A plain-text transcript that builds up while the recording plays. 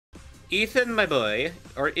Ethan, my boy,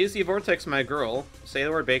 or Izzy Vortex, my girl, say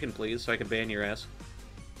the word bacon, please, so I can ban your ass.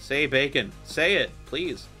 Say bacon. Say it,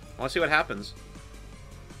 please. I want to see what happens.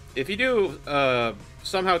 If you do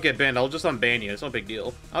somehow get banned, I'll just unban you. It's no big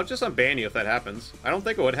deal. I'll just unban you if that happens. I don't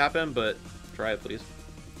think it would happen, but try it, please.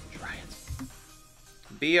 Try it.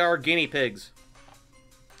 Be our guinea pigs.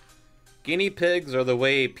 Guinea pigs are the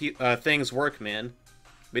way things work, man.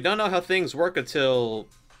 We don't know how things work until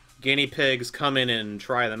guinea pigs come in and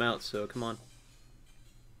try them out, so come on.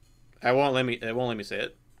 It won't let me say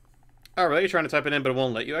it. Oh, really? You're trying to type it in, but it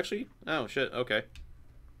won't let you, actually? Oh, shit, okay.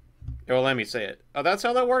 It won't let me say it. Oh, that's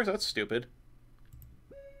how that works? That's stupid.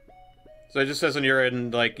 So it just says on your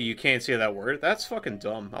end, like, you can't see that word? That's fucking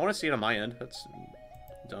dumb. I want to see it on my end. That's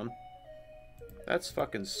dumb. That's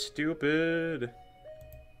fucking stupid.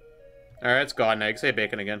 Alright, it's gone now. Say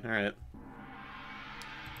bacon again. Alright.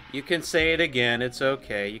 You can say it again. It's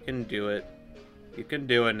okay. You can do it. You can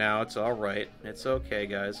do it now. It's alright. It's okay,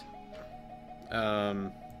 guys.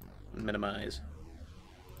 Minimize.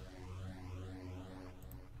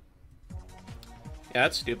 Yeah,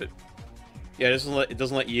 that's stupid. Yeah, it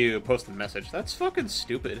doesn't let you post the message. That's fucking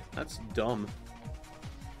stupid. That's dumb.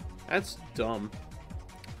 That's dumb.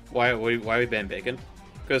 Why we ban bacon?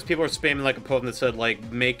 Because people are spamming like a post that said, like,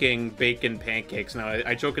 making bacon pancakes. Now,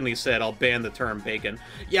 I jokingly said I'll ban the term bacon.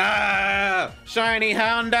 Yeah! Shiny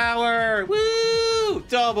Houndour! Woo!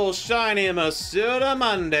 Double shiny Masuda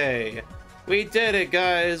Monday! We did it,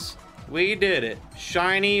 guys. We did it.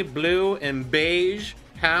 Shiny, blue, and beige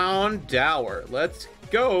Houndour. Let's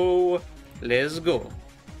go. Let's go.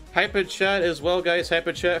 Hyper chat as well, guys.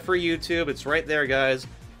 Hyper chat for YouTube. It's right there, guys.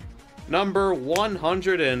 Number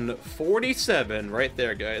 147 right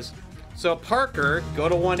there, guys. So, Parker, go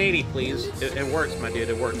to 180, please. It works, my dude.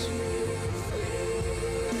 It works.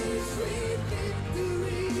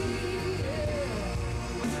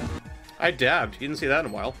 I dabbed. You didn't see that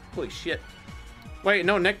in a while. Holy shit. Wait,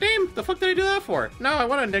 no nickname? The fuck did I do that for? No, I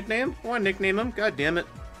want a nickname. I want to nickname him. God damn it.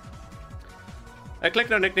 I clicked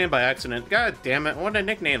no nickname by accident. God damn it. I want to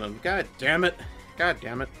nickname him. God damn it. God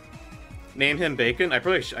damn it. Name him Bacon? I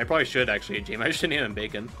probably should, actually, James. I should name him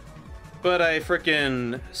Bacon. But I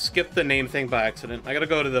frickin' skipped the name thing by accident. I gotta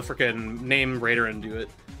go to the frickin' name raider and do it.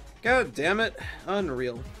 God damn it.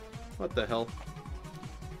 Unreal. What the hell?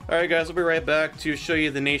 Alright, guys, I'll be right back to show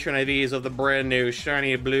you the nature and IVs of the brand new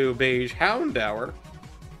shiny blue beige Houndour.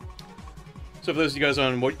 So for those of you guys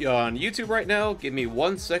on YouTube right now, give me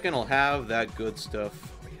 1 second, I'll have that good stuff.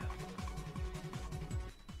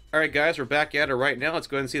 Alright guys, we're back at it right now. Let's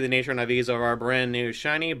go ahead and see the nature and IVs of our brand new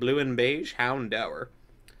shiny blue and beige Houndour.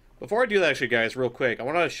 Before I do that, actually, guys, real quick, I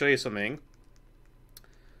want to show you something.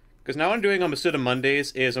 Because now what I'm doing on Masuda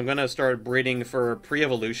Mondays is I'm going to start breeding for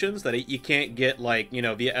pre-evolutions that you can't get, like, you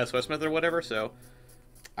know, via SOS method or whatever, so...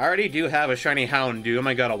 I already do have a Shiny Houndour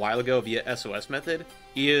I got a while ago via SOS method.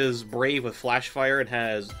 He is brave with Flash Fire and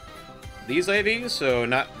has these IVs, so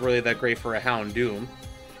not really that great for a Houndour.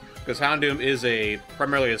 Because Houndour is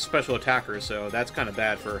primarily a special attacker, so that's kind of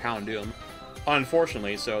bad for Houndour,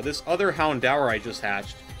 unfortunately. So this other Houndour I just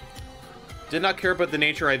hatched did not care about the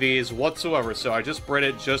nature IVs whatsoever, so I just bred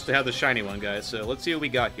it just to have the shiny one, guys. So let's see what we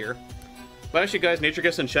got here. But actually, guys, nature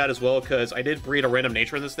guess in chat as well, because I did breed a random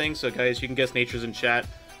nature in this thing, so guys, you can guess natures in chat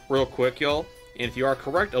real quick, y'all. And if you are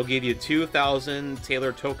correct, I'll give you 2,000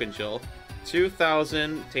 Taylor tokens, y'all.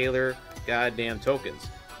 2,000 Taylor goddamn tokens.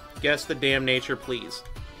 Guess the damn nature, please.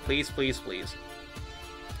 Please, please, please.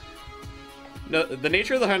 No, the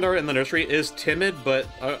nature of the Houndour in the nursery is timid, but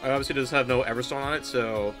obviously does have no Everstone on it,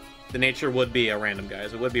 so the nature would be a random,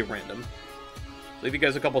 guys. It would be random. I'll leave you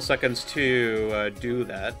guys a couple seconds to do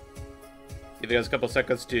that. Give you guys a couple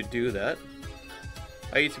seconds to do that.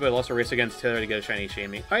 I YouTube, I lost a race against Taylor to get a shiny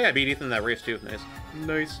Shamey. Oh yeah, I beat Ethan in that race too. Nice.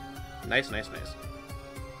 Nice. Nice, nice,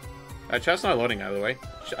 nice. Chat's not loading, by the way.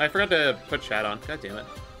 I forgot to put chat on. God damn it.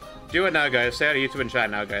 Do it now, guys. Say hi to YouTube and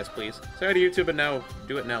chat now, guys, please. Say hi to YouTube and now.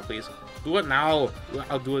 Do it now, please. Do it now.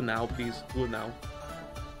 I'll do it now, please. Do it now.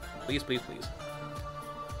 Please, please, please.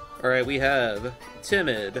 Alright, we have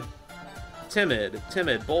timid,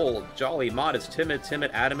 bold, jolly, modest, timid,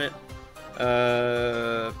 adamant.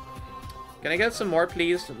 Can I get some more,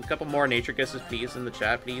 please? A couple more nature guesses, please, in the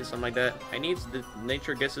chat, please. Something like that. I need the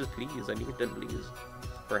nature guesses, please. I need them, please.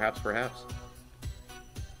 Perhaps, perhaps.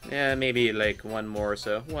 Yeah, maybe like one more or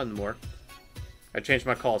so. One more. I changed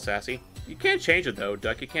my call, Sassy. You can't change it, though,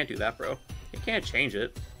 Duck. You can't do that, bro. You can't change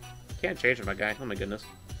it. You can't change it, my guy. Oh, my goodness.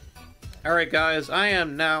 Alright, guys. I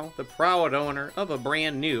am now the proud owner of a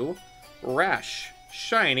brand new Rash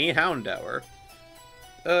Shiny Houndour.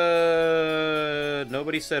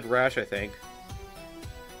 Nobody said Rash, I think.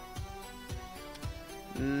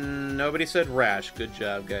 nobody said Rash. Good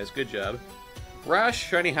job, guys. Good job. Rash,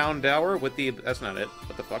 Shiny Houndour with the... That's not it.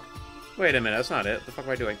 What the fuck? Wait a minute, that's not it. What the fuck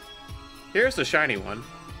am I doing? Here's the shiny one.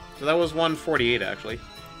 So that was 148, actually.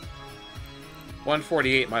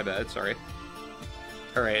 148, my bad, sorry.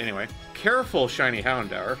 Alright, anyway. Careful, Shiny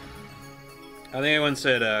Houndour. I think anyone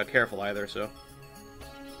said careful either, so...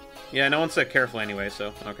 Yeah, no one said careful anyway,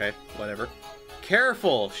 so okay, whatever.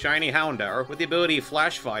 Careful, Shiny Houndour, with the ability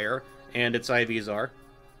Flash Fire, and its IVs are.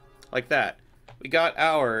 Like that. We got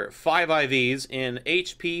our 5 IVs in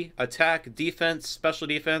HP, Attack, Defense, Special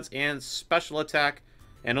Defense, and Special Attack,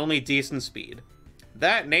 and only decent speed.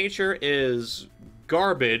 That nature is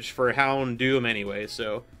garbage for Houndoom anyway,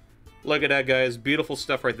 so... Look at that, guys. Beautiful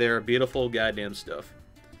stuff right there. Beautiful goddamn stuff.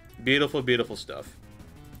 Beautiful, beautiful stuff.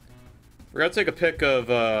 We're gonna take a pic of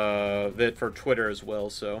it for Twitter as well,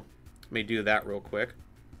 so let me do that real quick.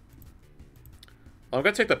 Well, I'm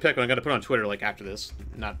gonna take the pic and I'm gonna put it on Twitter like after this,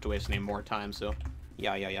 not to waste any more time. So,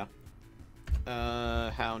 yeah.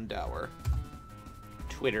 Houndour,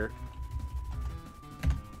 Twitter.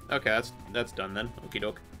 Okay, that's done then. Okie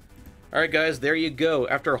doke. All right, guys, there you go.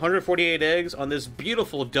 After 148 eggs on this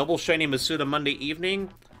beautiful double shiny Masuda Monday evening,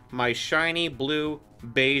 my shiny blue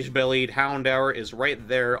beige-bellied Houndour is right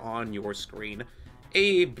there on your screen.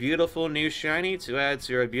 A beautiful new shiny to add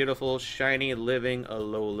to your beautiful shiny living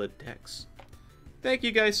Alola decks. Thank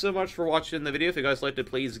you guys so much for watching the video. If you guys liked it,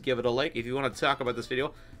 please give it a like. If you want to talk about this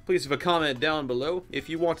video, please leave a comment down below. If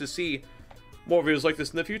you want to see more videos like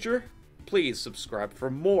this in the future, please subscribe for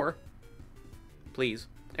more. Please.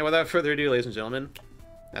 And without further ado, ladies and gentlemen,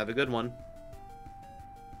 have a good one.